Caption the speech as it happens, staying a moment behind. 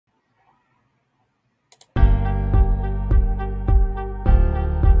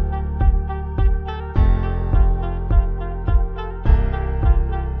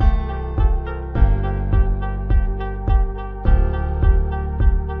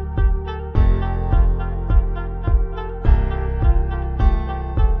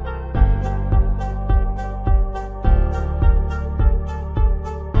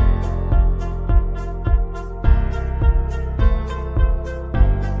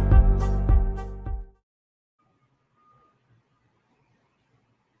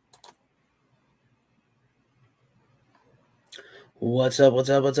What's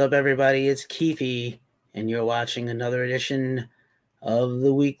up, everybody? It's Keefe, and you're watching another edition of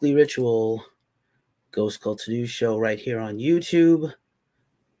the Weekly Ritual Ghost Cult News Show right here on YouTube.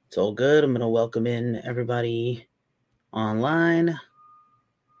 It's all good. I'm going to welcome in everybody online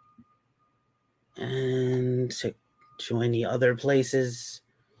and to join the other places.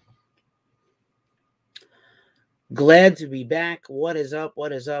 Glad to be back. What is up?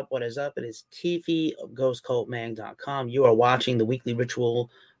 It is Keefe of GhostCultMag.com. You are watching the Weekly Ritual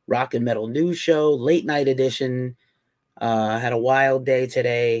Rock and Metal News Show, late night edition. Had a wild day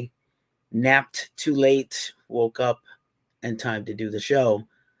today. Napped too late. Woke up in time to do the show.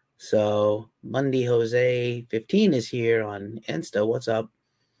 So Monday Jose 15 is here on Insta. What's up?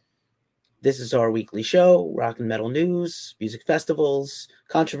 This is our weekly show. Rock and metal news, music festivals,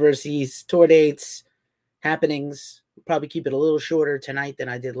 controversies, tour dates, happenings. We'll probably keep it a little shorter tonight than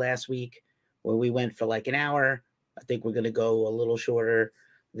I did last week, where we went for like an hour. I think we're going to go a little shorter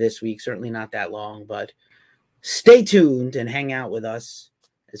this week. Certainly not that long, but stay tuned and hang out with us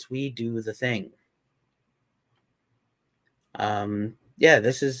as we do the thing.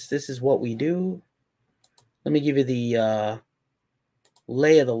 This is what we do. Let me give you the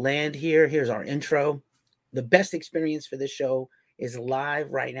lay of the land here. Here's our intro. The best experience for this show is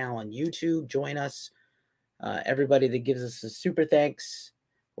live right now on YouTube. Join us. Everybody that gives us a super thanks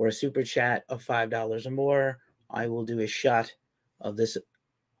or a super chat of $5 or more, I will do a shot of this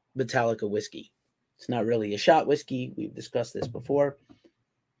Metallica whiskey. It's not really a shot whiskey. We've discussed this before.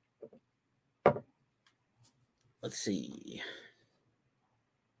 Let's see.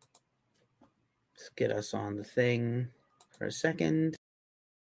 Let's get us on the thing for a second.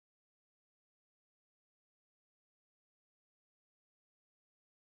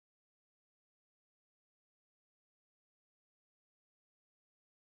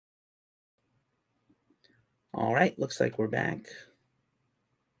 All right, looks like we're back.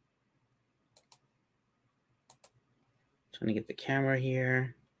 Trying to get the camera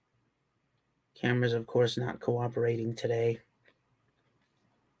here. Camera's, of course, not cooperating today.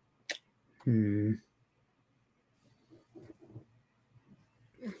 Very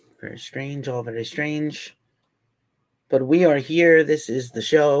strange, all very strange. But we are here. This is the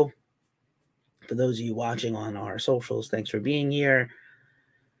show. For those of you watching on our socials, thanks for being here.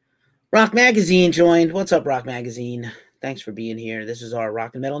 Rock Magazine joined. What's up, Rock Magazine? Thanks for being here. This is our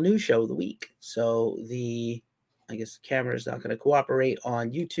rock and metal news show of the week. So I guess the camera is not going to cooperate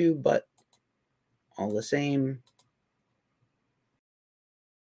on YouTube, but all the same.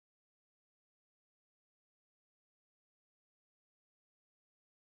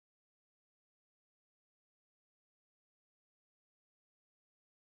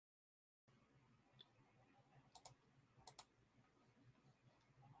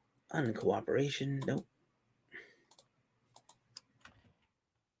 Uncooperation, nope.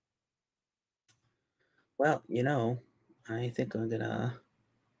 Well, I think I'm gonna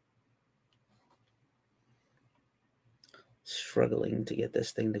struggling to get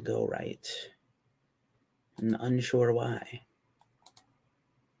this thing to go right. I'm unsure why.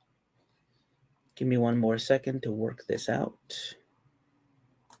 Give me one more second to work this out.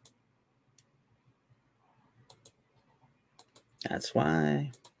 That's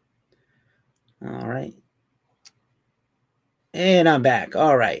why. All right. And I'm back.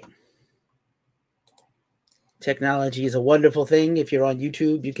 All right. Technology is a wonderful thing. If you're on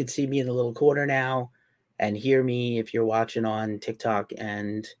YouTube, you can see me in the little corner now and hear me if you're watching on TikTok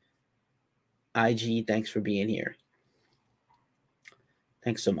and IG. Thanks for being here.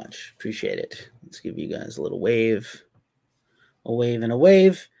 Thanks so much. Appreciate it. Let's give you guys a little wave. A wave and a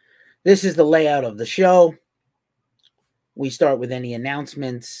wave. This is the layout of the show. We start with any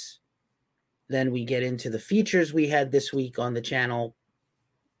announcements. Then we get into the features we had this week on the channel.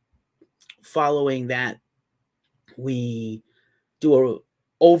 Following that, we do an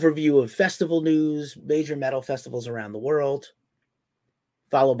overview of festival news, major metal festivals around the world,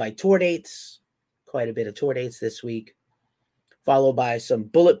 followed by tour dates, quite a bit of tour dates this week, followed by some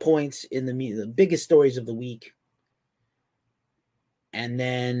bullet points in the biggest stories of the week. And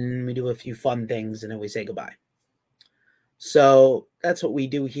then we do a few fun things, and then we say goodbye. So that's what we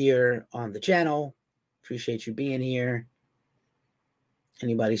do here on the channel. Appreciate you being here.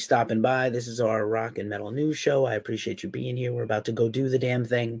 Anybody stopping by, this is our rock and metal news show. I appreciate you being here. We're about to go do the damn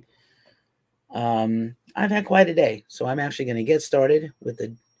thing. I've had quite a day, so I'm actually going to get started with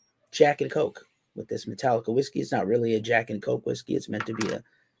the Jack and Coke with this Metallica whiskey. It's not really a Jack and Coke whiskey. It's meant to be a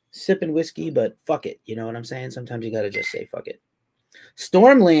sipping whiskey, but fuck it. You know what I'm saying? Sometimes you got to just say fuck it.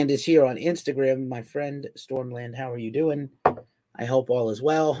 Stormland is here on Instagram. My friend Stormland, how are you doing? I hope all is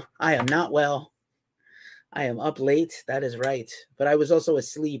well. I am not well. I am up late. That is right. But I was also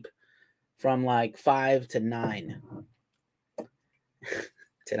asleep from like 5 to 9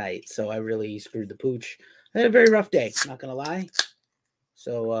 tonight. So I really screwed the pooch. I had a very rough day, not going to lie.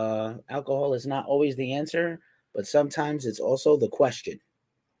 So alcohol is not always the answer, but sometimes it's also the question.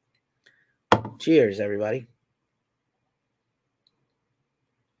 Cheers, everybody.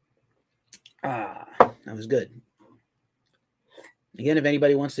 Ah, that was good. Again, if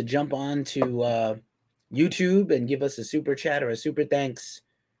anybody wants to jump on to YouTube and give us a super chat or a super thanks,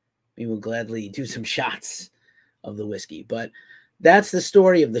 we will gladly do some shots of the whiskey. But that's the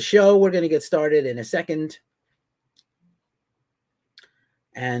story of the show. We're going to get started in a second.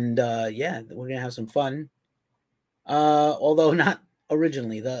 And yeah, we're going to have some fun. Although not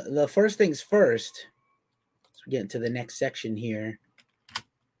originally. The first things first, let's get into the next section here.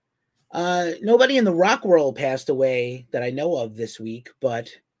 Nobody in the rock world passed away that I know of this week, but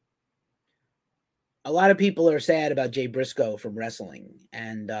a lot of people are sad about Jay Briscoe from wrestling,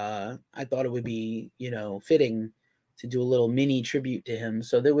 and I thought it would be, fitting to do a little mini tribute to him.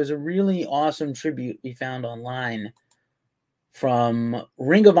 So there was a really awesome tribute we found online from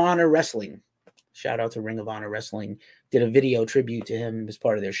Ring of Honor Wrestling. Shout out to Ring of Honor Wrestling. Did a video tribute to him as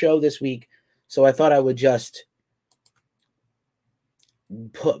part of their show this week. So I thought I would just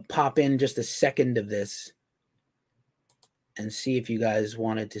pop in just a second of this and see if you guys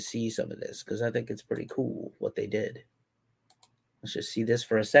wanted to see some of this, because I think it's pretty cool what they did. Let's just see this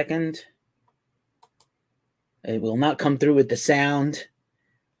for a second. It will not come through with the sound,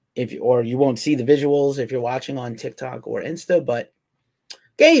 or you won't see the visuals if you're watching on TikTok or Insta, but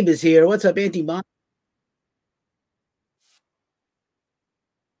Gabe is here. What's up, Auntie Mom?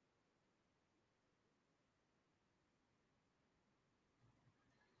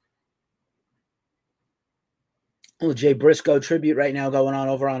 Oh, Jay Briscoe tribute right now going on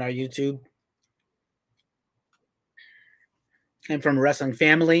over on our YouTube. And from Wrestling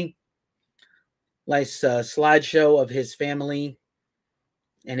Family. Nice slideshow of his family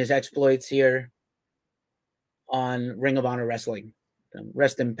and his exploits here on Ring of Honor Wrestling.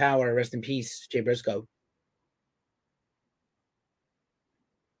 Rest in power, rest in peace, Jay Briscoe.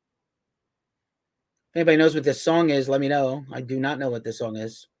 If anybody knows what this song is, let me know. I do not know what this song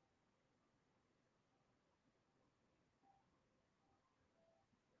is.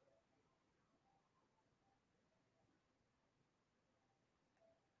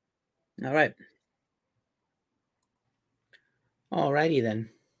 All right. All righty then.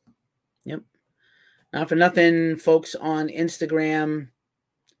 Yep. Not for nothing, folks on Instagram.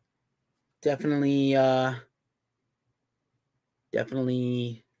 Definitely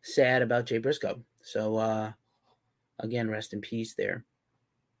sad about Jay Briscoe. So again, rest in peace there.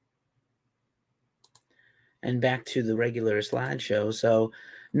 And back to the regular slideshow. So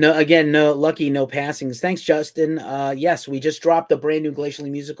no passings. Thanks, Justin. Yes, we just dropped a brand new Glacially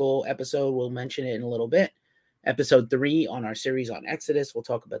Musical episode. We'll mention it in a little bit. Episode 3 on our series on Exodus. We'll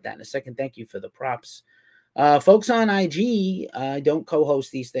talk about that in a second. Thank you for the props. Folks on IG, I don't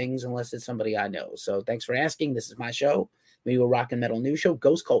co-host these things unless it's somebody I know. So thanks for asking. This is my show. We were Rock and Metal News Show,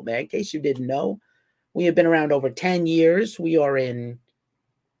 Ghost Cult Mag. In case you didn't know, we have been around over 10 years. We are in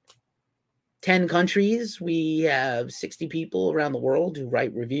 10 countries. We have 60 people around the world who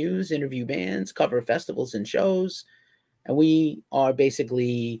write reviews, interview bands, cover festivals and shows. And we are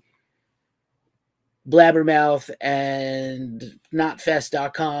basically Blabbermouth and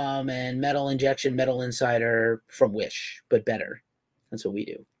Knotfest.com and Metal Injection, Metal Insider from Wish, but better. That's what we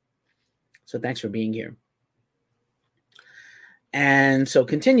do. So thanks for being here. And so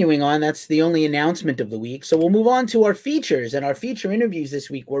continuing on, that's the only announcement of the week. So we'll move on to our features, and our feature interviews this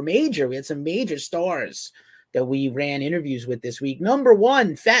week were major. We had some major stars that we ran interviews with this week. Number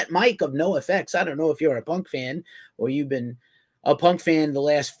 1, Fat Mike of NoFX. I don't know if you're a punk fan or you've been a punk fan the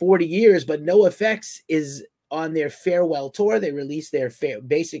last 40 years, but NoFX is on their farewell tour. They released their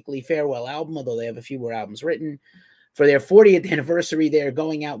basically farewell album, although they have a few more albums written. For their 40th anniversary, they're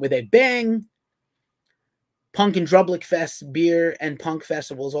going out with a bang. Punk and Drublic Fest, beer and punk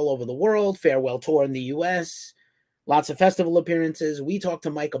festivals all over the world. Farewell tour in the U.S. Lots of festival appearances. We talked to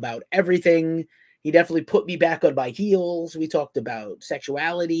Mike about everything. He definitely put me back on my heels. We talked about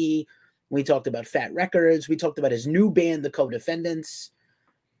sexuality. We talked about Fat Records. We talked about his new band, The Co-Defendants.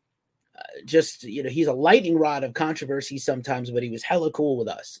 He's a lightning rod of controversy sometimes, but he was hella cool with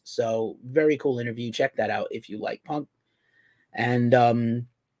us. So very cool interview. Check that out if you like punk. And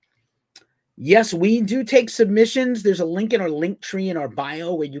yes, we do take submissions. There's a link in our link tree in our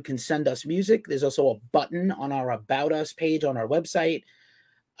bio where you can send us music. There's also a button on our About Us page on our website.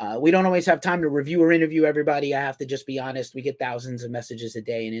 We don't always have time to review or interview everybody. I have to just be honest. We get thousands of messages a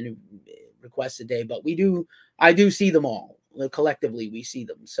day, and requests a day, but I do see them all. Collectively, we see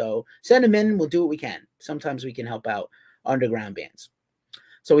them. So send them in. We'll do what we can. Sometimes we can help out underground bands.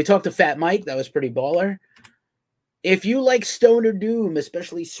 So we talked to Fat Mike. That was pretty baller. If you like Stoner Doom,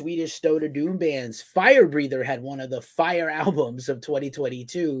 especially Swedish Stoner Doom bands, Firebreather had one of the fire albums of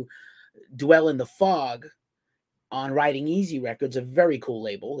 2022, Dwell in the Fog, on Riding Easy Records, a very cool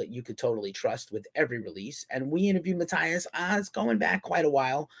label that you could totally trust with every release. And we interviewed Matthias. It's going back quite a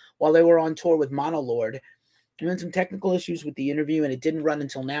while they were on tour with Monolord. We had some technical issues with the interview, and it didn't run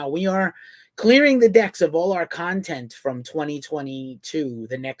until now. We are clearing the decks of all our content from 2022,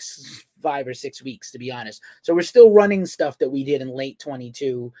 the next 5 or 6 weeks, to be honest. So we're still running stuff that we did in late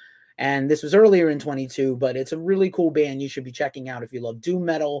 22, and this was earlier in 22, but it's a really cool band you should be checking out if you love doom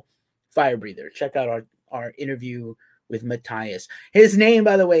metal. Firebreather. Check out our interview with Matthias. His name,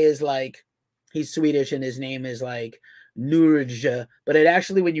 by the way, is like, he's Swedish, and his name is like Nurj, but it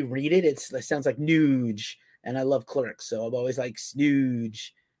actually, when you read it, it sounds like Nuge. And I love Clerks, so I'm always like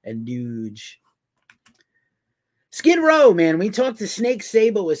Snooge and Nuge. Skid Row, man. We talked to Snake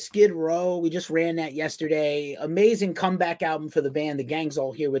Sabo with Skid Row. We just ran that yesterday. Amazing comeback album for the band. The gang's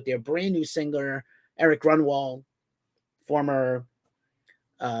all here with their brand new singer, Eric Grunwald, former,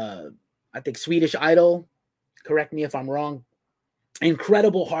 I think, Swedish Idol. Correct me if I'm wrong.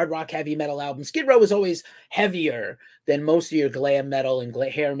 Incredible hard rock heavy metal album. Skid Row was always heavier than most of your glam metal and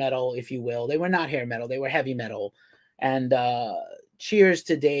hair metal, if you will. They were not hair metal. They were heavy metal. And cheers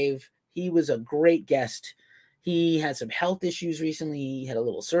to Dave. He was a great guest. He had some health issues recently. He had a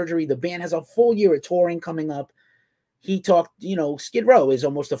little surgery. The band has a full year of touring coming up. He talked, Skid Row is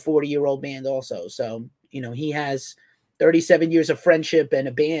almost a 40-year-old band also. So, he has 37 years of friendship and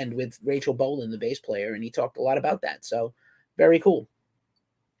a band with Rachel Bolan, the bass player. And he talked a lot about that. So very cool.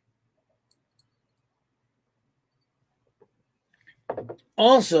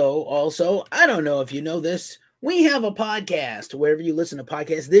 Also, I don't know if you know this, we have a podcast. Wherever you listen to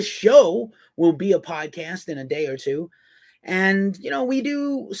podcasts, this show will be a podcast in a day or two. And, we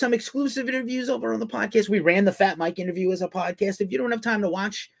do some exclusive interviews over on the podcast. We ran the Fat Mike interview as a podcast. If you don't have time to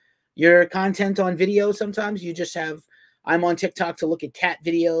watch your content on video, sometimes you just have, I'm on TikTok to look at cat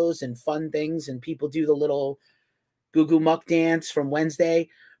videos and fun things, and people do the little Goo Goo Muck dance from Wednesday.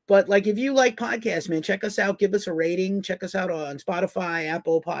 But if you like podcasts, man, check us out. Give us a rating. Check us out on Spotify,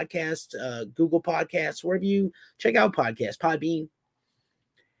 Apple Podcasts, Google Podcasts, wherever you check out podcasts, Podbean.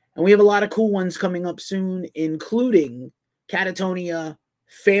 And we have a lot of cool ones coming up soon, including Catatonia,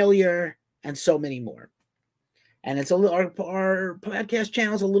 Failure, and so many more. And it's our podcast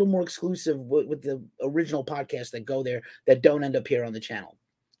channel is a little more exclusive with the original podcasts that go there that don't end up here on the channel.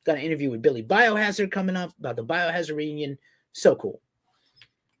 Got an interview with Billy Biohazard coming up about the Biohazard reunion. So cool.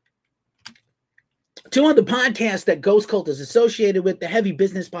 2 other podcasts that Ghost Cult is associated with, the Heavy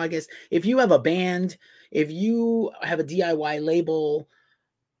Business Podcast. If you have a band, if you have a DIY label,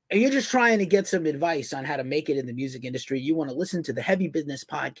 and you're just trying to get some advice on how to make it in the music industry, you want to listen to the Heavy Business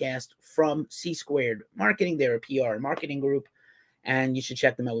Podcast from C Squared Marketing. They're a PR and marketing group, and you should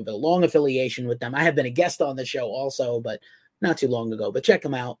check them out. We have a long affiliation with them. I have been a guest on the show also, but not too long ago, but check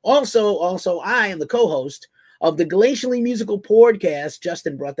them out. Also, I am the co-host of the Glacially Musical Podcast.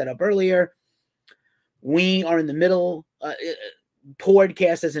 Justin brought that up earlier. We are in the middle,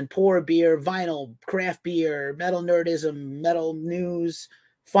 podcast as in pour beer, vinyl, craft beer, metal nerdism, metal news,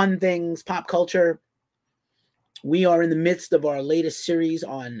 fun things, pop culture. We are in the midst of our latest series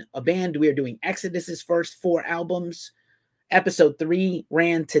on a band. We are doing Exodus's first 4 albums. Episode 3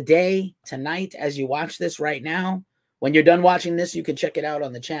 ran tonight, as you watch this right now. When you're done watching this, you can check it out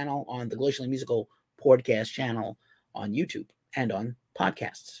on the channel, on the Glacially Musical Podcast channel on YouTube and on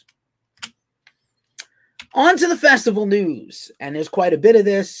podcasts. On to the festival news, and there's quite a bit of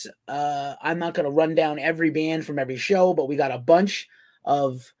this. I'm not going to run down every band from every show, but we got a bunch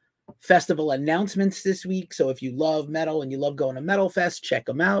of festival announcements this week. So if you love metal and you love going to Metal Fest, check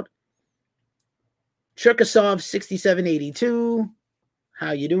them out. Cherkasov 6782.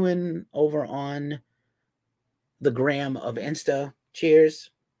 How you doing over on the gram of Insta? Cheers.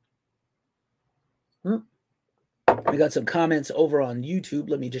 We got some comments over on YouTube.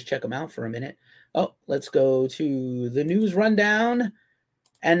 Let me just check them out for a minute. Oh, let's go to the news rundown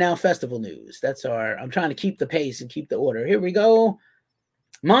and now festival news. I'm trying to keep the pace and keep the order. Here we go.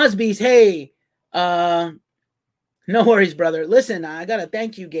 Mosby's, hey, no worries, brother. Listen, I got to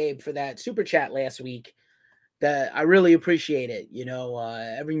thank you, Gabe, for that super chat last week. That I really appreciate it.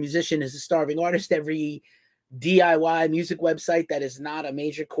 Every musician is a starving artist. Every DIY music website that is not a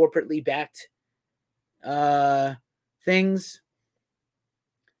major corporately backed things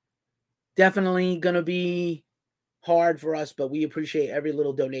definitely going to be hard for us, but we appreciate every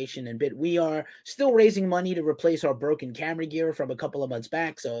little donation and bit. We are still raising money to replace our broken camera gear from a couple of months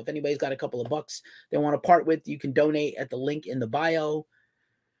back. So if anybody's got a couple of bucks they want to part with, you can donate at the link in the bio.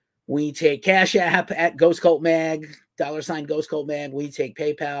 We take Cash App at Ghost Cult Mag, $ Ghost Cult Mag. We take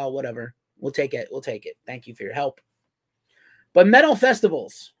PayPal, whatever. We'll take it. We'll take it. Thank you for your help. But metal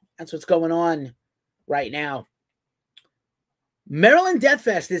festivals, that's what's going on right now. Maryland Death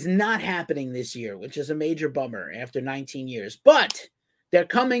Fest is not happening this year, which is a major bummer after 19 years. But they're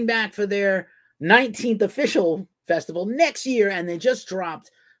coming back for their 19th official festival next year, and they just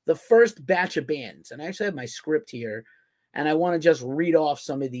dropped the first batch of bands. And I actually have my script here, and I want to just read off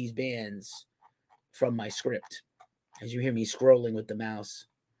some of these bands from my script as you hear me scrolling with the mouse.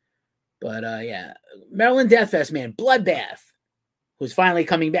 But yeah, Maryland Death Fest, man, Bloodbath, who's finally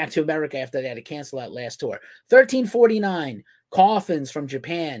coming back to America after they had to cancel that last tour. 1349, Coffins from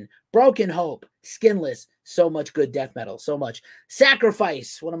Japan, Broken Hope, Skinless, so much good death metal, so much.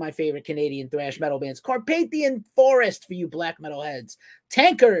 Sacrifice, one of my favorite Canadian thrash metal bands. Carpathian Forest for you black metal heads.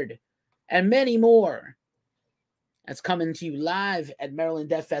 Tankard, and many more. That's coming to you live at Maryland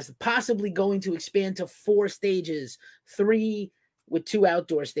Death Fest, possibly going to expand to 4 stages, 3 with 2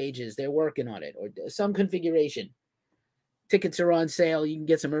 outdoor stages. They're working on it, or some configuration. Tickets are on sale. You can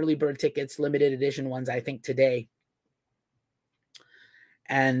get some early bird tickets, limited edition ones, I think, today.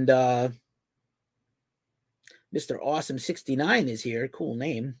 And Mr. Awesome 69 is here. Cool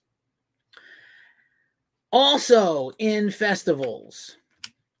name. Also in festivals.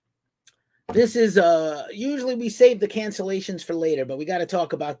 This is usually we save the cancellations for later, but we got to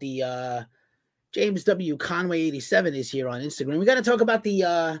talk about the James W. Conway 87 is here on Instagram. We got to talk about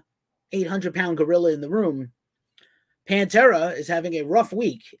the 800-pound gorilla in the room. Pantera is having a rough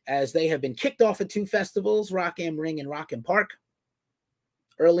week as they have been kicked off at 2 festivals, Rock am Ring and Rock im Park,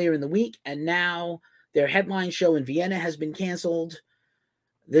 earlier in the week, and now their headline show in Vienna has been canceled.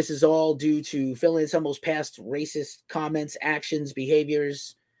 This is all due to Phil Anselmo's past racist comments, actions,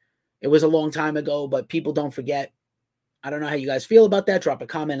 behaviors. It was a long time ago, but people don't forget. I don't know how you guys feel about that. Drop a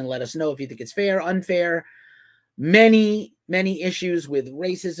comment and let us know if you think it's fair, unfair. Many, many issues with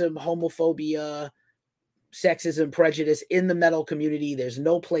racism, homophobia, sexism, prejudice in the metal community. There's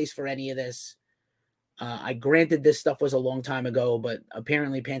no place for any of this. I granted this stuff was a long time ago, but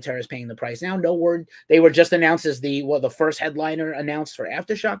apparently Pantera is paying the price now. No word. They were just announced as the first headliner announced for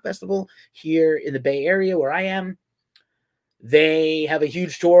Aftershock Festival here in the Bay Area where I am. They have a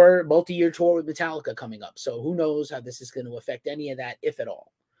huge tour, multi-year tour with Metallica coming up. So who knows how this is going to affect any of that, if at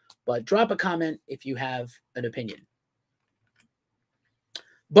all. But drop a comment if you have an opinion.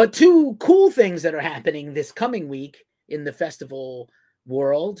 But 2 cool things that are happening this coming week in the festival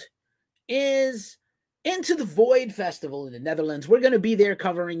world is Into the Void Festival in the Netherlands. We're going to be there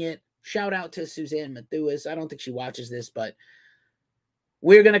covering it. Shout out to Suzanne Matthews. I don't think she watches this, but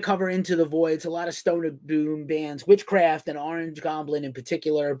we're going to cover Into the Void. It's a lot of stoner doom bands, Witchcraft and Orange Goblin in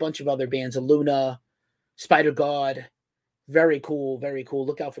particular, a bunch of other bands, Aluna, Spider God. Very cool, very cool.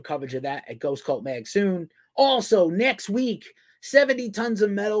 Look out for coverage of that at Ghost Cult Mag soon. Also, next week, 70 Tons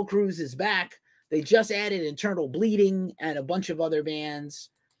of Metal Cruise is back. They just added Internal Bleeding and a bunch of other bands.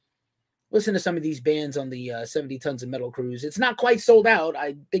 Listen to some of these bands on the 70 Tons of Metal Cruise. It's not quite sold out.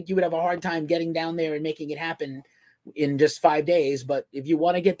 I think you would have a hard time getting down there and making it happen in just 5 days. But if you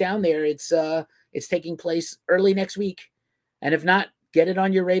want to get down there, it's taking place early next week. And if not, get it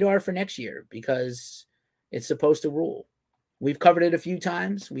on your radar for next year because it's supposed to rule. We've covered it a few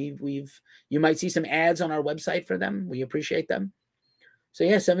times. You might see some ads on our website for them. We appreciate them. So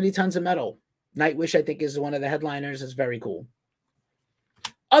yeah, 70 Tons of Metal. Nightwish, I think, is one of the headliners. It's very cool.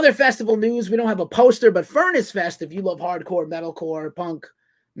 Other festival news, we don't have a poster, but Furnace Fest, if you love hardcore, metalcore, punk,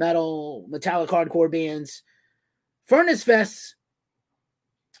 metal, metallic hardcore bands, Furnace Fest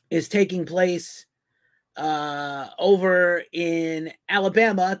is taking place over in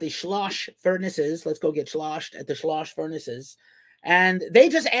Alabama at the Schloss Furnaces. Let's go get sloshed at the Schloss Furnaces. And they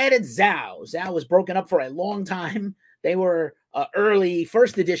just added Zao. Zao was broken up for a long time. They were early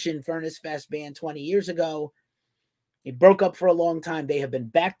first edition Furnace Fest band 20 years ago. They broke up for a long time. They have been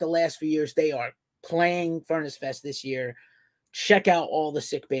back the last few years. They are playing Furnace Fest this year. Check out all the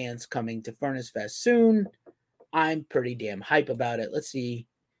sick bands coming to Furnace Fest soon. I'm pretty damn hype about it. Let's see.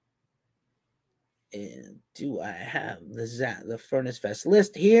 And do I have the Furnace Fest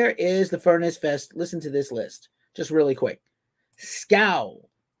list? Here is the Furnace Fest. Listen to this list. Just really quick. Scowl,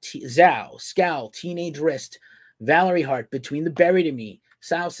 Zao, Scowl, Teenage Wrist, Valerie Hart, Between the Buried and Me,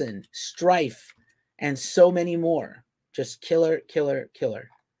 Sausen, Strife, and so many more. Just killer, killer, killer.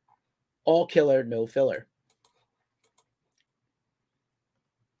 All killer, no filler.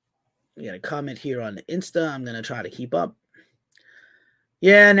 We got a comment here on the Insta. I'm going to try to keep up.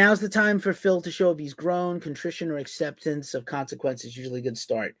 Yeah, now's the time for Phil to show if he's grown. Contrition or acceptance of consequences, usually a good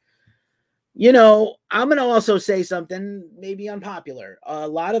start. You know, I'm going to also say something maybe unpopular. A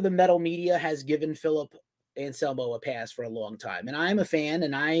lot of the metal media has given Philip Anselmo a pass for a long time. And I'm a fan,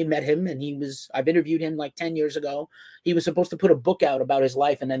 and I met him, and I've interviewed him like 10 years ago. He was supposed to put a book out about his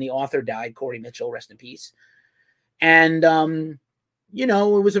life, and then the author died, Corey Mitchell, rest in peace. And, you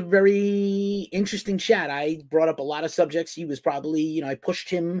know, it was a very interesting chat. I brought up a lot of subjects. He was probably, you know, I pushed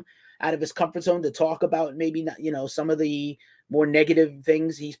him out of his comfort zone to talk about maybe not, you know, some of the more negative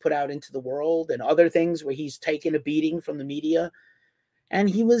things he's put out into the world and other things where he's taken a beating from the media. And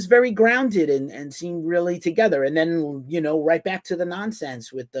he was very grounded and seemed really together. And then, you know, right back to the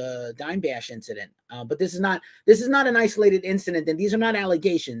nonsense with the Dime Bash incident. But this is not an isolated incident, and these are not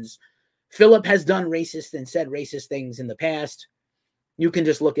allegations. Philip has done racist and said racist things in the past. You can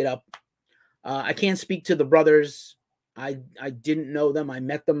just look it up. I can't speak to the brothers. I didn't know them. I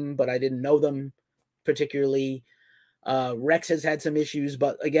met them, but I didn't know them particularly. Rex has had some issues,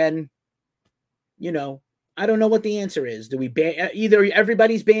 but again, you know, I don't know what the answer is. Do we ban either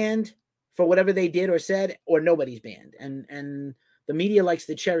everybody's banned for whatever they did or said, or nobody's banned? And the media likes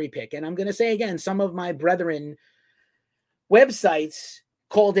to cherry pick. And I'm going to say again, some of my brethren websites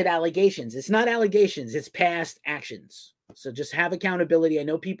called it allegations. It's not allegations. It's past actions. So just have accountability. I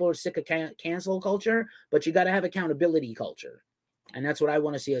know people are sick of cancel culture, but you got to have accountability culture. And that's what I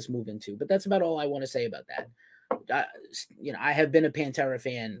want to see us move into. But that's about all I want to say about that. You know, I have been a Pantera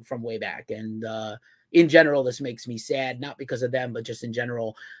fan from way back. And in general, this makes me sad, not because of them, but just in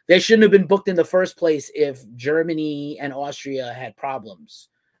general. They shouldn't have been booked in the first place if Germany and Austria had problems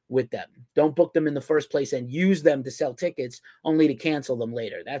with them. Don't book them in the first place and use them to sell tickets only to cancel them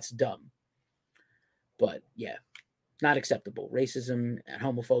later. That's dumb. But yeah. Not acceptable. Racism and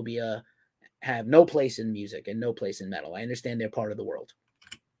homophobia have no place in music and no place in metal. I understand they're part of the world.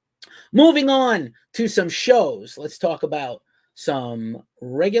 Moving on to some shows. Let's talk about some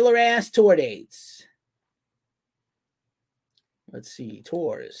regular ass tour dates. Let's see.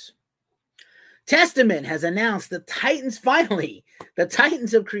 Tours. Testament has announced the Titans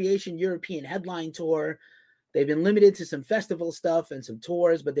of Creation European headline tour. They've been limited to some festival stuff and some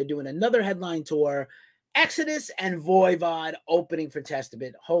tours, but they're doing another headline tour. Exodus and Voivod opening for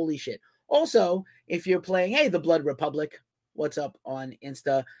Testament. Holy shit. Also, if you're playing, hey, the Blood Republic, what's up on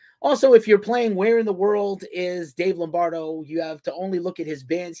Insta? Also, if you're playing Where in the World is Dave Lombardo, you have to only look at his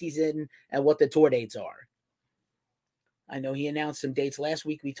bands he's in and what the tour dates are. I know he announced some dates last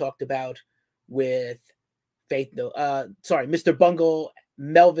week we talked about with Mr. Bungle,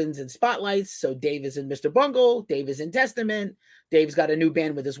 Melvins and Spotlights. So Dave is in Mr. Bungle, Dave is in Testament. Dave's got a new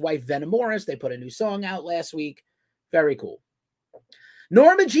band with his wife, Venom Morris. They put a new song out last week. Very cool.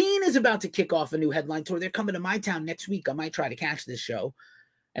 Norma Jean is about to kick off a new headline tour. They're coming to my town next week. I might try to catch this show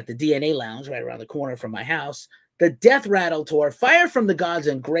at the DNA Lounge right around the corner from my house. The Death Rattle Tour, Fire from the Gods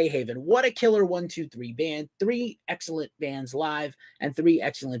and Greyhaven. What a killer 1, 2, 3 band. 3 excellent bands live and 3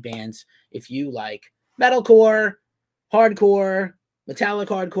 excellent bands if you like metalcore, hardcore, metallic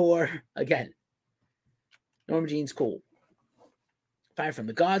hardcore. Again, Norma Jean's cool. Fire from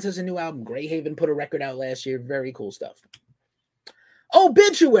the Gods has a new album. Greyhaven put a record out last year. Very cool stuff.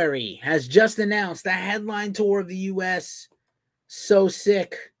 Obituary has just announced a headline tour of the U.S. So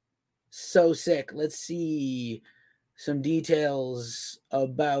sick. So sick. Let's see some details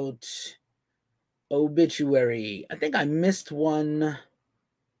about Obituary. I think I missed one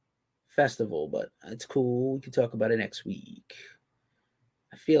festival, but it's cool. We can talk about it next week.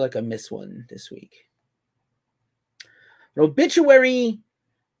 I feel like I missed one this week. Obituary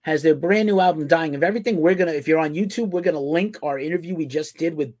has their brand new album, Dying of Everything. If you're on YouTube, we're going to link our interview we just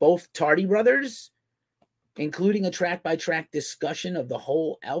did with both Tardy brothers, including a track-by-track discussion of the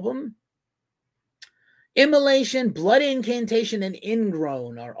whole album. Immolation, Blood Incantation, and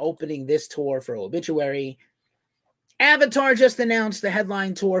Ingrown are opening this tour for Obituary. Avatar just announced the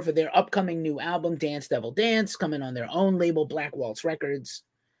headline tour for their upcoming new album, Dance Devil Dance, coming on their own label, Black Waltz Records.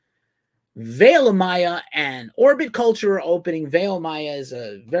 Veil of Maya and Orbit Culture are opening. Veil of Maya is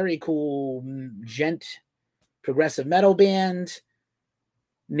a very cool gent progressive metal band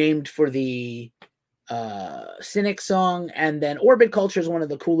named for the Cynic song. And then Orbit Culture is one of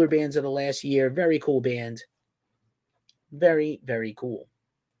the cooler bands of the last year. Very cool band. Very, very cool.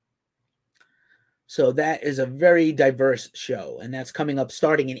 So that is a very diverse show, and that's coming up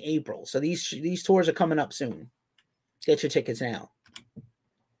starting in April. So these tours are coming up soon. Get your tickets now.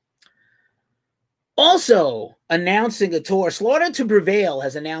 Also announcing a tour, Slaughter to Prevail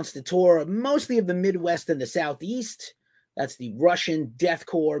has announced a tour of mostly of the Midwest and the Southeast. That's the Russian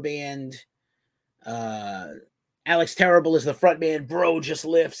deathcore band. Alex Terrible is the frontman. Bro just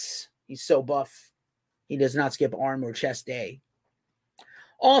lifts. He's so buff. He does not skip arm or chest day.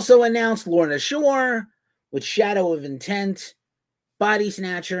 Also announced Lorna Shore with Shadow of Intent, Body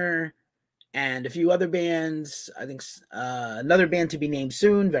Snatcher, and a few other bands. I think another band to be named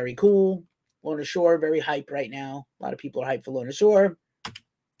soon. Very cool. Lorna Shore, very hype right now. A lot of people are hyped for Lorna Shore.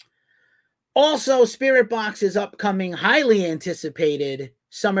 Also, Spiritbox's upcoming, highly anticipated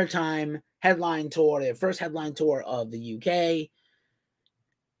summertime headline tour, their first headline tour of the UK,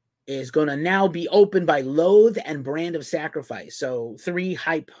 is going to now be opened by Loathe and Brand of Sacrifice. So 3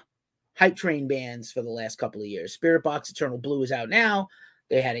 hype train bands for the last couple of years. Spiritbox Eternal Blue is out now.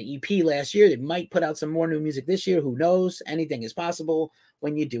 They had an EP last year. They might put out some more new music this year. Who knows? Anything is possible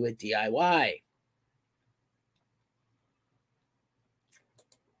when you do it DIY.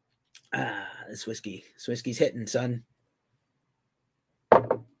 This whiskey's hitting, son.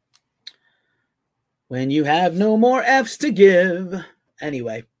 When you have no more F's to give.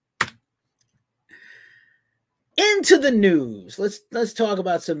 Anyway. Into the news. Let's talk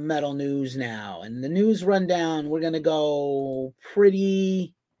about some metal news now. And the news rundown, we're going to go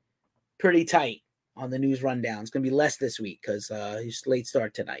pretty tight on the news rundown. It's going to be less this week because it's late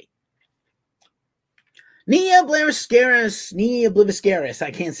start tonight. Nia Obliviscaris,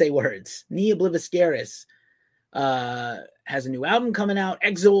 I can't say words. Nia Obliviscaris has a new album coming out,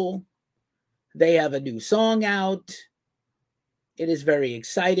 Exile. They have a new song out. It is very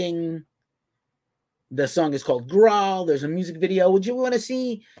exciting. The song is called Growl. There's a music video. Would you want to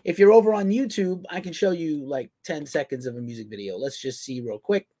see? If you're over on YouTube, I can show you like 10 seconds of a music video. Let's just see real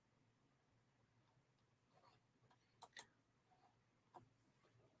quick.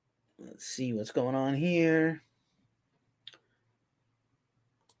 Let's see what's going on here.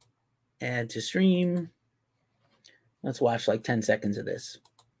 Add to stream. Let's watch like 10 seconds of this.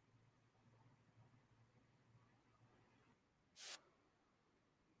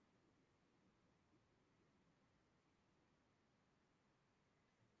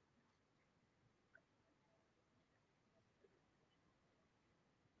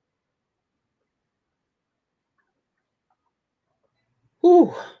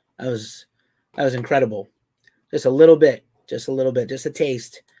 Whew, that was incredible. Just a little bit, just a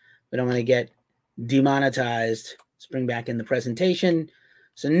taste. We don't want to get demonetized. Let's bring back in the presentation.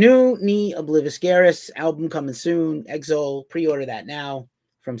 So new Nia Obliviscaris album coming soon. Exile, pre-order that now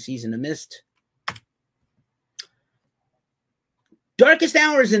from Season of Mist. Darkest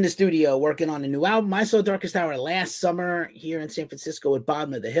Hour's in the studio working on a new album. I saw Darkest Hour last summer here in San Francisco at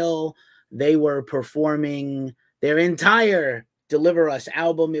Bottom of the Hill. They were performing their entire Deliver Us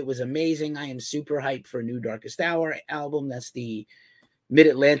album. It was amazing. I am super hyped for a new Darkest Hour album. That's the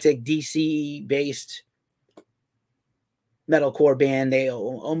Mid-Atlantic, DC-based metalcore band. They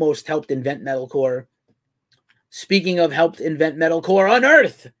almost helped invent metalcore. Speaking of helped invent metalcore,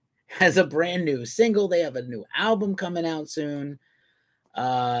 Unearth has a brand new single. They have a new album coming out soon.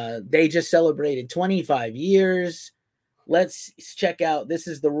 They just celebrated 25 years. Let's check out. This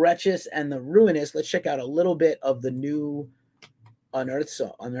is The Wretches and the Ruinous. Let's check out a little bit of the new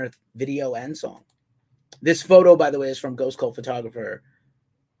Unearth video and song. This photo, by the way, is from Ghost Cult photographer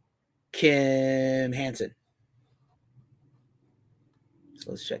Kim Hansen.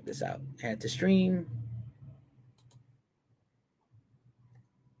 So let's check this out. Add to stream.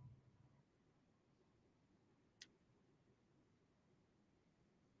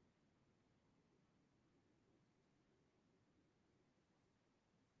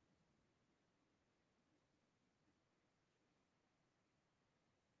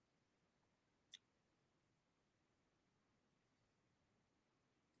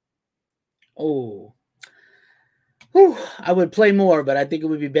 Oh, whew, I would play more, but I think it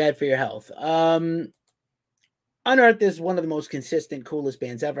would be bad for your health. Unearth is one of the most consistent, coolest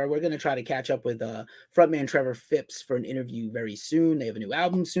bands ever. We're going to try to catch up with frontman Trevor Phipps for an interview very soon. They have a new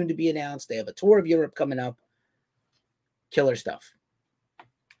album soon to be announced. They have a tour of Europe coming up. Killer stuff.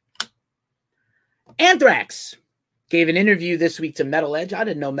 Anthrax gave an interview this week to Metal Edge. I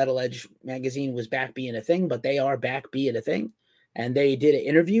didn't know Metal Edge magazine was back being a thing, but they are back being a thing. And they did an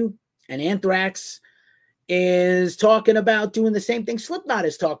interview. And Anthrax is talking about doing the same thing Slipknot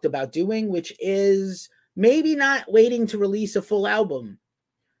has talked about doing, which is maybe not waiting to release a full album.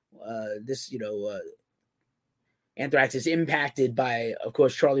 Anthrax is impacted by, of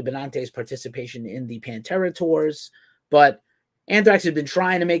course, Charlie Benante's participation in the Pantera tours. But Anthrax has been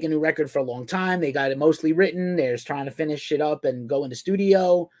trying to make a new record for a long time. They got it mostly written. They're just trying to finish it up and go into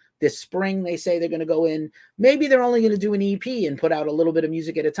studio. This spring, they say they're going to go in. Maybe they're only going to do an EP and put out a little bit of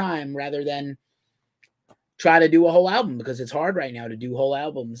music at a time rather than try to do a whole album, because it's hard right now to do whole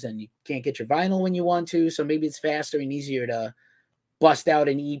albums and you can't get your vinyl when you want to. So maybe it's faster and easier to bust out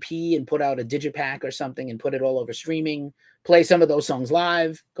an EP and put out a digipack or something and put it all over streaming, play some of those songs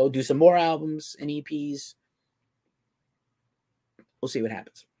live, go do some more albums and EPs. We'll see what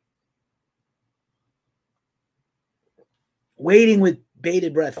happens. Waiting with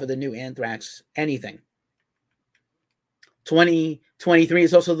bated breath for the new Anthrax anything. 2023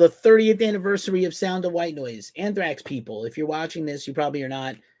 is also the 30th anniversary of Sound of White Noise. Anthrax people, if you're watching this, you probably are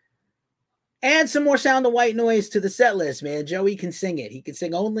not. Add some more Sound of White Noise to the set list, man. Joey can sing it. He can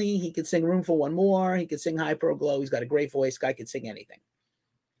sing Only. He can sing Room for One More. He can sing Hyper Glow. He's got a great voice. Guy can sing anything.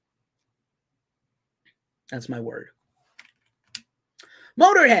 That's my word.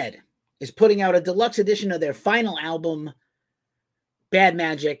 Motorhead is putting out a deluxe edition of their final album, Bad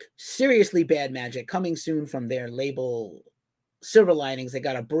Magic, Seriously Bad Magic, coming soon from their label Silver Linings. They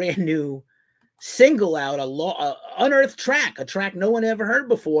got a brand new single out, a unearthed track, a track no one ever heard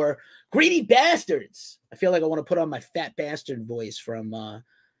before, Greedy Bastards. I feel like I want to put on my fat bastard voice from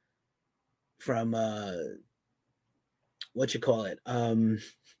what you call it?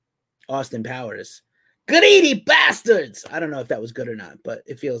 Austin Powers. Greedy Bastards. I don't know if that was good or not, but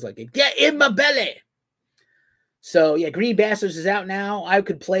it feels like it. Get in my belly. So, yeah, Greedy Bastards is out now. I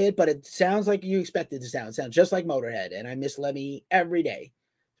could play it, but it sounds like you expect it to sound. It sounds just like Motorhead, and I miss Lemmy every day.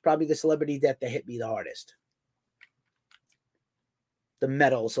 It's probably the celebrity death that hit me the hardest. The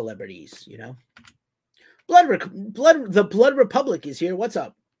metal celebrities, you know. The Blood Republic is here. What's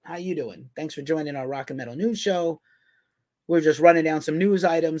up? How you doing? Thanks for joining our Rock and Metal News Show. We're just running down some news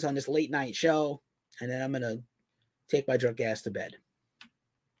items on this late night show, and then I'm going to take my drunk ass to bed.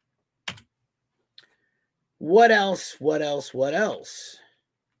 What else?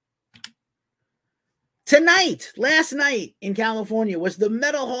 Tonight, last night in California, was the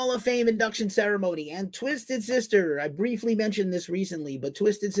Metal Hall of Fame induction ceremony, and Twisted Sister, I briefly mentioned this recently, but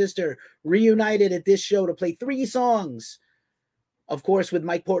Twisted Sister reunited at this show to play 3 songs. Of course, with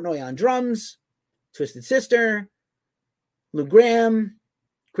Mike Portnoy on drums, Twisted Sister, Lou Gramm,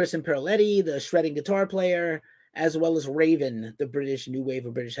 Chris Imperialetti, the shredding guitar player, as well as Raven, the British new wave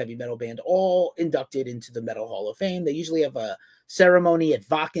of British heavy metal band, all inducted into the Metal Hall of Fame. They usually have a ceremony at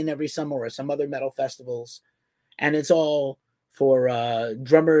Wacken every summer or some other metal festivals, and it's all for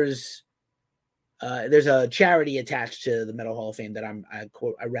drummers. There's a charity attached to the Metal Hall of Fame that I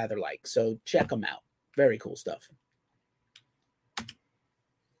rather like, so check them out. Very cool stuff.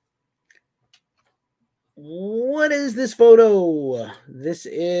 What is this photo? This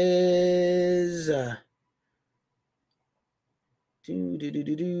is the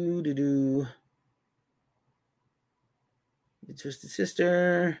Twisted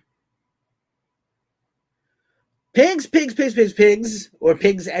Sister. Pigs, or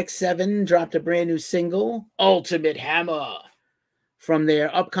Pigs X7 dropped a brand new single, Ultimate Hammer, from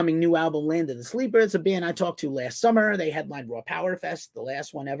their upcoming new album, Land of the Sleeper. It's a band I talked to last summer. They headlined Raw Power Fest, the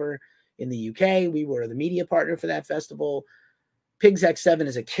last one ever in the UK. We were the media partner for that festival. Pigs X7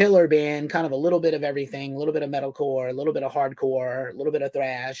 is a killer band, kind of a little bit of everything, a little bit of metalcore, a little bit of hardcore, a little bit of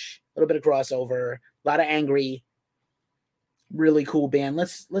thrash, a little bit of crossover, a lot of angry. Really cool band.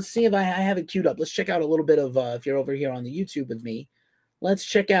 Let's see if I have it queued up. Let's check out a little bit of, if you're over here on the YouTube with me, let's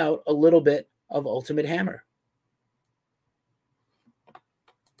check out a little bit of Ultimate Hammer.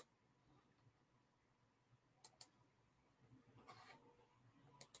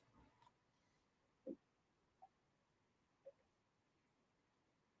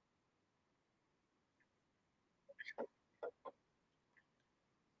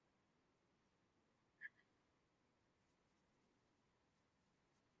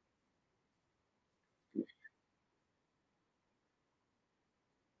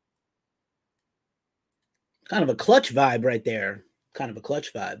 Kind of a Clutch vibe right there. Kind of a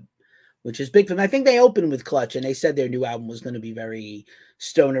Clutch vibe, which is big for them. I think they opened with Clutch, and they said their new album was going to be very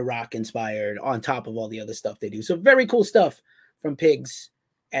stoner rock inspired on top of all the other stuff they do. So very cool stuff from Pigs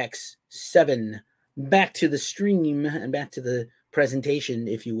X7. Back to the stream and back to the presentation,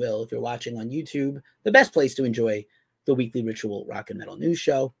 if you will, if you're watching on YouTube, the best place to enjoy the weekly Ritual Rock and Metal News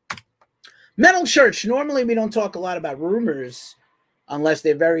Show. Metal Church. Normally we don't talk a lot about rumors unless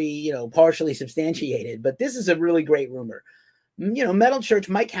they're very, partially substantiated. But this is a really great rumor. Metal Church,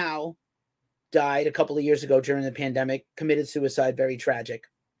 Mike Howe died a couple of years ago during the pandemic, committed suicide, very tragic.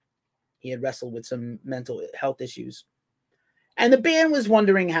 He had wrestled with some mental health issues. And the band was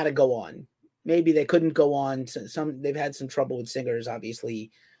wondering how to go on. Maybe they couldn't go on. They've had some trouble with singers,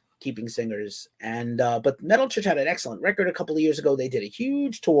 obviously, keeping singers. And but Metal Church had an excellent record a couple of years ago. They did a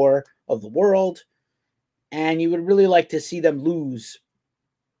huge tour of the world. And you would really like to see them lose.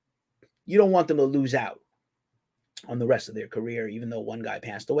 You don't want them to lose out. on the rest of their career, even though one guy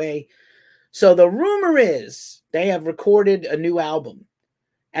passed away. So the rumor is they have recorded a new album,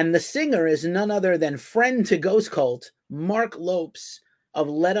 and the singer is none other than friend to Ghost Cult, Mark Lopes of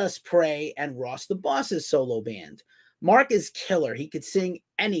Let Us Pray and Ross the Boss's solo band. Mark is killer. He could sing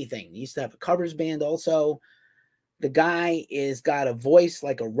anything. He used to have a covers band also. The guy is got a voice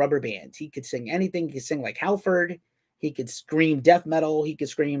like a rubber band. He could sing anything. He could sing like Halford. He could scream death metal. He could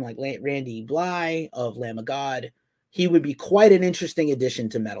scream like Randy Bly of Lamb of God. He would be quite an interesting addition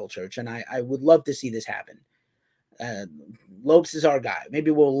to Metal Church, and I would love to see this happen. Lopes is our guy.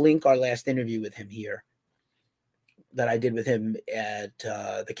 Maybe we'll link our last interview with him here that I did with him at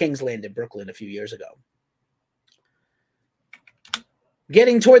the King's Land in Brooklyn a few years ago.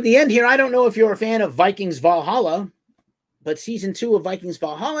 Getting toward the end here, I don't know if you're a fan of Vikings Valhalla, but season 2 of Vikings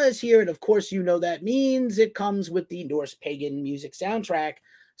Valhalla is here, and of course you know that means it comes with the Norse pagan music soundtrack.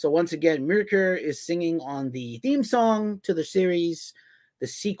 So once again, Myrkur is singing on the theme song to the series, the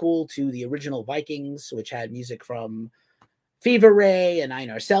sequel to the original Vikings, which had music from Fever Ray and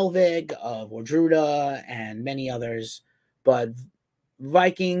Einar Selvig of Ordruda and many others. But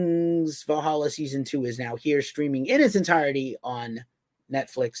Vikings Valhalla season 2 is now here, streaming in its entirety on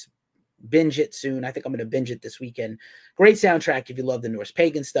Netflix. Binge it soon. I think I'm going to binge it this weekend. Great soundtrack if you love the Norse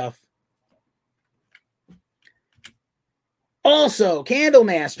pagan stuff. Also,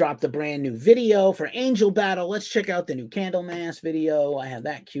 Candlemass dropped a brand new video for Angel Battle. Let's check out the new Candlemass video. I have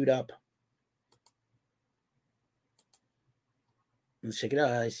that queued up. Let's check it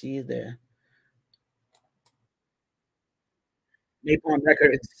out. I see it there. Napalm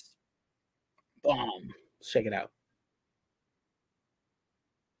Records. Bomb. Let's check it out.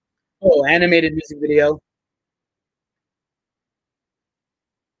 Oh, animated music video.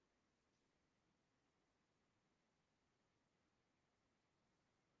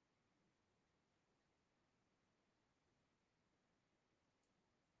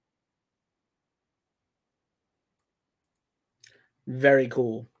 Very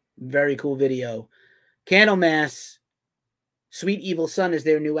cool. Very cool video. Candlemass, Sweet Evil Sun is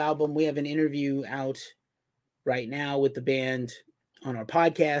their new album. We have an interview out right now with the band on our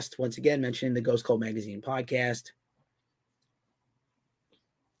podcast. Once again, mentioning the Ghost Cult Magazine podcast.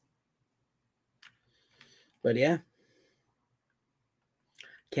 But yeah,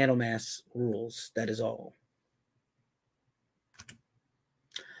 Candlemass rules. That is all.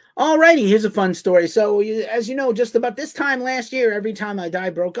 Alrighty, here's a fun story. So, as you know, just about this time last year, Every Time I Die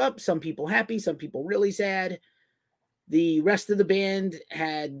broke up. Some people happy, some people really sad. The rest of the band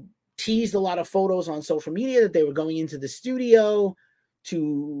had teased a lot of photos on social media that they were going into the studio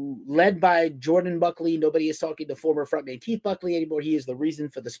led by Jordan Buckley. Nobody is talking to former frontman Keith Buckley anymore. He is the reason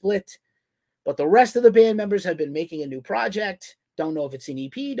for the split. But the rest of the band members have been making a new project. Don't know if it's an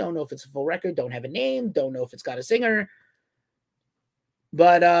EP, don't know if it's a full record, don't have a name, don't know if it's got a singer.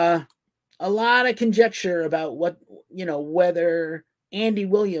 But a lot of conjecture about whether Andy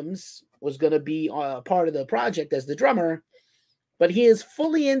Williams was going to be part of the project as the drummer. But he is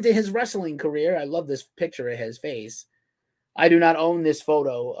fully into his wrestling career. I love this picture of his face. I do not own this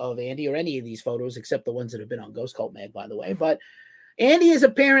photo of Andy or any of these photos except the ones that have been on Ghost Cult Mag, by the way. But Andy is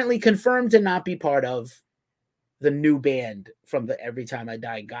apparently confirmed to not be part of the new band from the Every Time I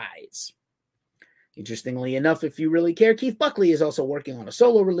Die guys. Interestingly enough, if you really care, Keith Buckley is also working on a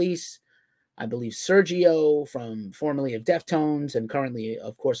solo release. I believe Sergio, formerly of Deftones and currently,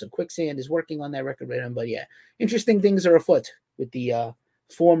 of course, of Quicksand, is working on that record with him. But yeah, interesting things are afoot with the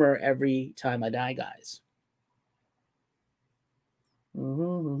former Every Time I Die guys.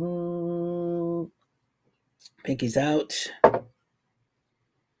 Pinky's out.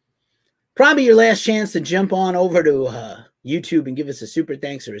 Probably your last chance to jump on over to YouTube and give us a super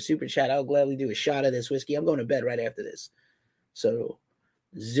thanks or a super chat. I'll gladly do a shot of this whiskey. I'm going to bed right after this. So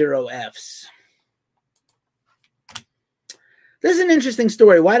 0 Fs. This is an interesting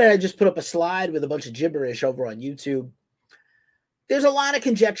story. Why did I just put up a slide with a bunch of gibberish over on YouTube? There's a lot of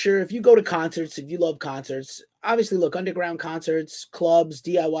conjecture. If you go to concerts, if you love concerts, obviously look, underground concerts, clubs,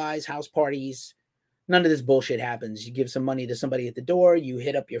 DIYs, house parties, none of this bullshit happens. You give some money to somebody at the door, you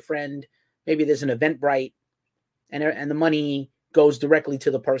hit up your friend, maybe there's an Eventbrite, and the money goes directly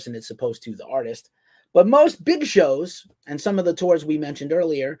to the person it's supposed to, the artist. But most big shows, and some of the tours we mentioned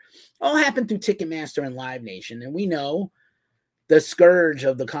earlier, all happen through Ticketmaster and Live Nation. And we know the scourge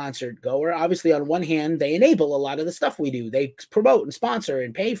of the concert goer. Obviously, on one hand, they enable a lot of the stuff we do. They promote and sponsor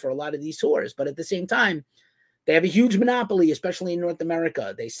and pay for a lot of these tours. But at the same time, they have a huge monopoly, especially in North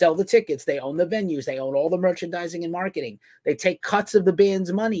America. They sell the tickets. They own the venues. They own all the merchandising and marketing. They take cuts of the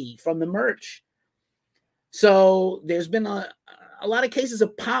band's money from the merch. So there's been a lot of cases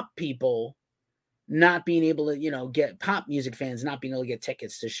of pop people not being able to, get pop music fans not being able to get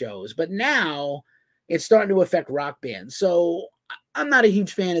tickets to shows. But now it's starting to affect rock bands. So I'm not a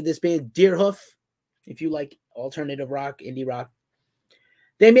huge fan of this band, Deerhoof, if you like alternative rock, indie rock.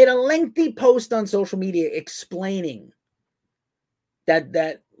 They made a lengthy post on social media explaining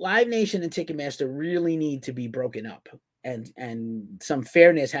that Live Nation and Ticketmaster really need to be broken up, and some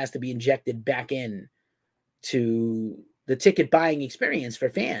fairness has to be injected back in to the ticket buying experience for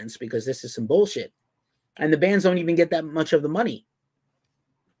fans, because this is some bullshit. And the bands don't even get that much of the money.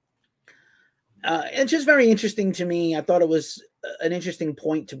 It's just very interesting to me. I thought it was an interesting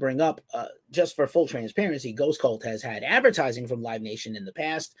point to bring up. Just for full transparency, Ghost Cult has had advertising from Live Nation in the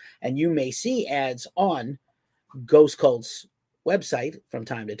past, and you may see ads on Ghost Cult's website from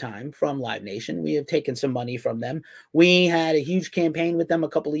time to time from Live Nation. We have taken some money from them. We had a huge campaign with them a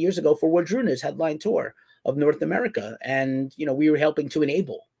couple of years ago for Wardruna's headline tour of North America, and we were helping to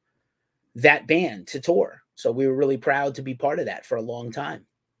enable that band to tour. So we were really proud to be part of that for a long time.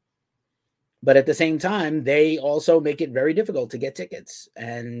 But at the same time, they also make it very difficult to get tickets.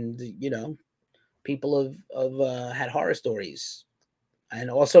 And, people have had horror stories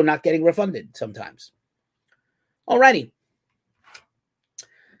and also not getting refunded sometimes. Alrighty.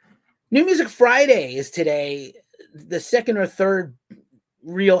 New Music Friday is today, the second or third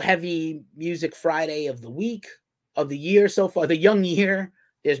real heavy music Friday of the week, of the year so far, the young year.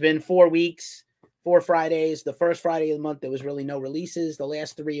 There's been 4 weeks, 4 Fridays. The first Friday of the month, there was really no releases. The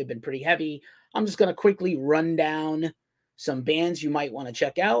last 3 have been pretty heavy. I'm just going to quickly run down some bands you might want to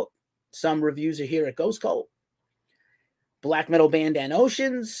check out. Some reviews are here at Ghost Cult. Black metal band Dan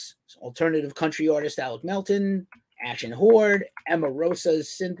Oceans, alternative country artist Alec Melton, Action Horde, Emma Rosa's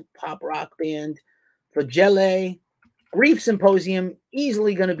synth pop rock band, Flagelle, Grief Symposium,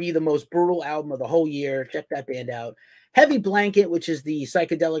 easily going to be the most brutal album of the whole year. Check that band out. Heavy Blanket, which is the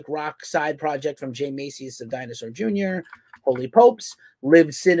psychedelic rock side project from Jay Macy's of Dinosaur Jr., Holy Popes,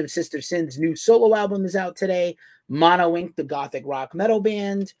 Live Sin of Sister Sin's new solo album is out today. Mono Inc., the gothic rock metal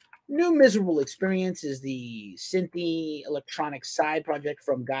band. New Miserable Experience is the synthy electronic side project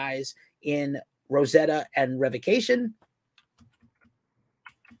from guys in Rosetta and Revocation.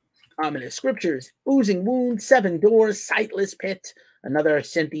 Ominous Scriptures, Oozing Wound, Seven Doors, Sightless Pit, another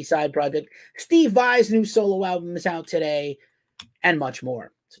synthy side project. Steve Vai's new solo album is out today, and much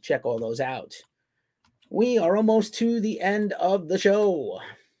more. So check all those out. We are almost to the end of the show.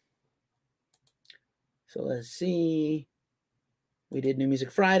 So let's see. We did New Music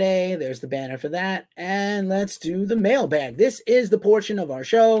Friday. There's the banner for that. And let's do the mailbag. This is the portion of our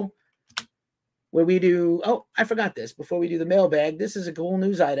show where we do, oh, I forgot this. Before we do the mailbag, this is a cool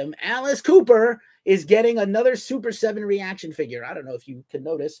news item. Alice Cooper is getting another Super 7 reaction figure. I don't know if you can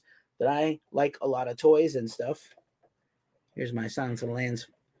notice that I like a lot of toys and stuff. Here's my Silence of the Lambs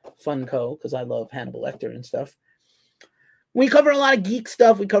Funko, because I love Hannibal Lecter and stuff. We cover a lot of geek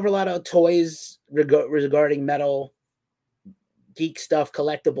stuff. We cover a lot of toys regarding metal, geek stuff,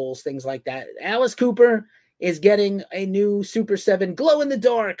 collectibles, things like that. Alice Cooper is getting a new Super 7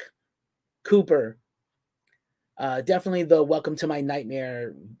 glow-in-the-dark Cooper. Definitely the Welcome to My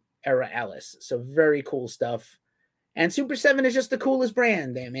Nightmare era Alice. So very cool stuff. And Super 7 is just the coolest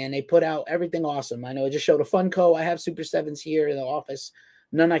brand, man. They put out everything awesome. I know I just showed a Funko. I have Super 7s here in the office.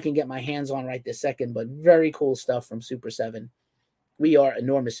 None I can get my hands on right this second, but very cool stuff from Super 7. We are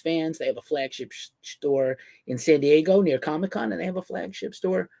enormous fans. They have a flagship store in San Diego near Comic-Con, and they have a flagship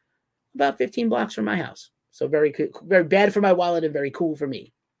store about 15 blocks from my house. So very cool, very bad for my wallet and very cool for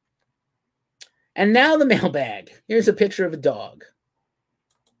me. And now the mailbag. Here's a picture of a dog.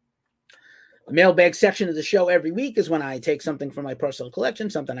 The mailbag section of the show every week is when I take something from my personal collection,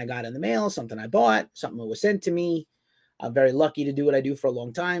 something I got in the mail, something I bought, something that was sent to me. I'm very lucky to do what I do for a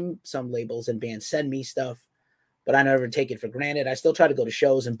long time. Some labels and bands send me stuff, but I never take it for granted. I still try to go to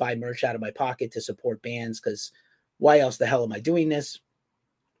shows and buy merch out of my pocket to support bands, because why else the hell am I doing this?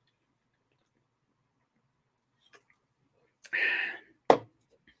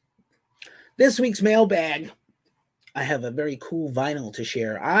 This week's mailbag, I have a very cool vinyl to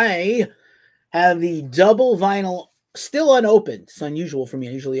share. I have the double vinyl, still unopened. It's unusual for me.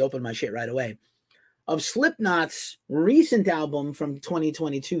 I usually open my shit right away. Of Slipknot's recent album from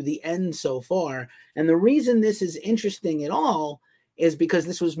 2022, The End So Far. And the reason this is interesting at all is because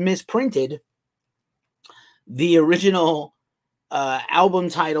this was misprinted. The original album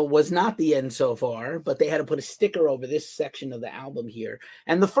title was not The End So Far, but they had to put a sticker over this section of the album here.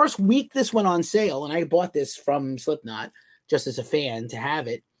 And the first week this went on sale, and I bought this from Slipknot just as a fan to have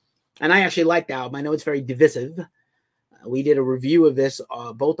it. And I actually like the album. I know it's very divisive. We did a review of this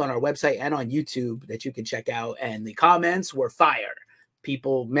both on our website and on YouTube that you can check out, and the comments were fire.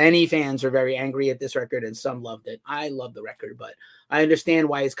 Many fans are very angry at this record, and some loved it. I love the record, but I understand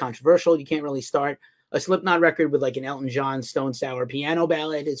why it's controversial. You can't really start a Slipknot record with like an Elton John Stone Sour piano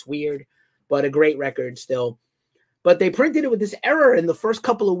ballad. It's weird, but a great record still. But they printed it with this error in the first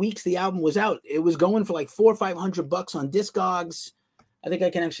couple of weeks the album was out. It was going for like $400 or $500 on Discogs. I think I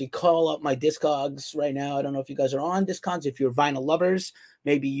can actually call up my Discogs right now. I don't know if you guys are on Discogs. If you're vinyl lovers,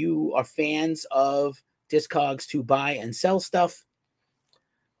 maybe you are fans of Discogs to buy and sell stuff.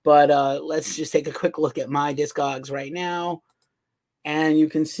 But let's just take a quick look at my Discogs right now. And you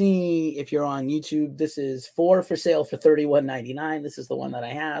can see, if you're on YouTube, this is 4 for sale for $31.99. This is the one that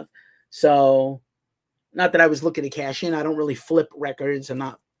I have. So, not that I was looking to cash in. I don't really flip records. I'm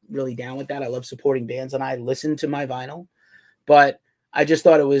not really down with that. I love supporting bands, and I listen to my vinyl. But I just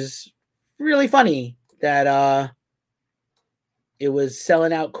thought it was really funny that it was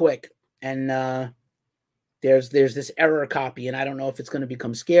selling out quick. And there's this error copy, and I don't know if it's going to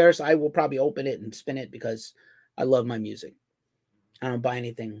become scarce. I will probably open it and spin it because I love my music. I don't buy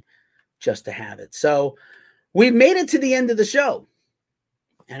anything just to have it. So we've made it to the end of the show.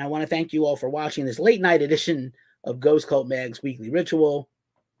 And I want to thank you all for watching this late night edition of Ghost Cult Mag's Weekly Ritual.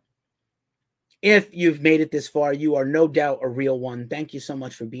 If you've made it this far, you are no doubt a real one. Thank you so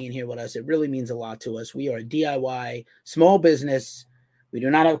much for being here with us. It really means a lot to us. We are a DIY, small business. We do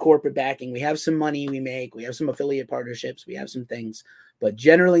not have corporate backing. We have some money we make. We have some affiliate partnerships. We have some things. But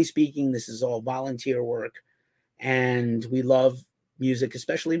generally speaking, this is all volunteer work. And we love music,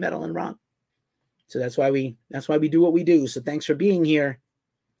 especially metal and rock. So that's why we do what we do. So thanks for being here.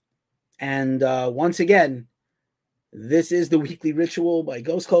 And once again, this is the Weekly Ritual by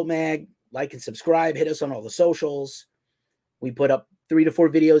Ghost Cult Mag. Like and subscribe. Hit us on all the socials. We put up 3 to 4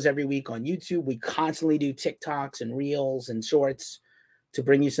 videos every week on YouTube. We constantly do TikToks and Reels and Shorts to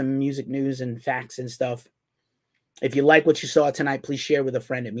bring you some music news and facts and stuff. If you like what you saw tonight, please share with a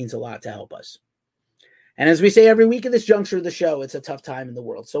friend. It means a lot to help us. And as we say every week at this juncture of the show, it's a tough time in the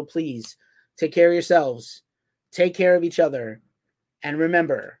world. So please take care of yourselves. Take care of each other. And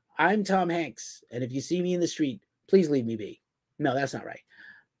remember, I'm Tom Hanks, and if you see me in the street, please leave me be. No, that's not right.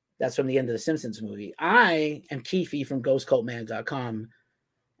 That's from the end of the Simpsons movie. I am Keefe from GhostCultMag.com,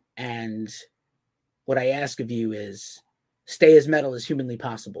 and what I ask of you is stay as metal as humanly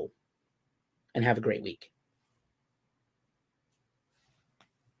possible, and have a great week.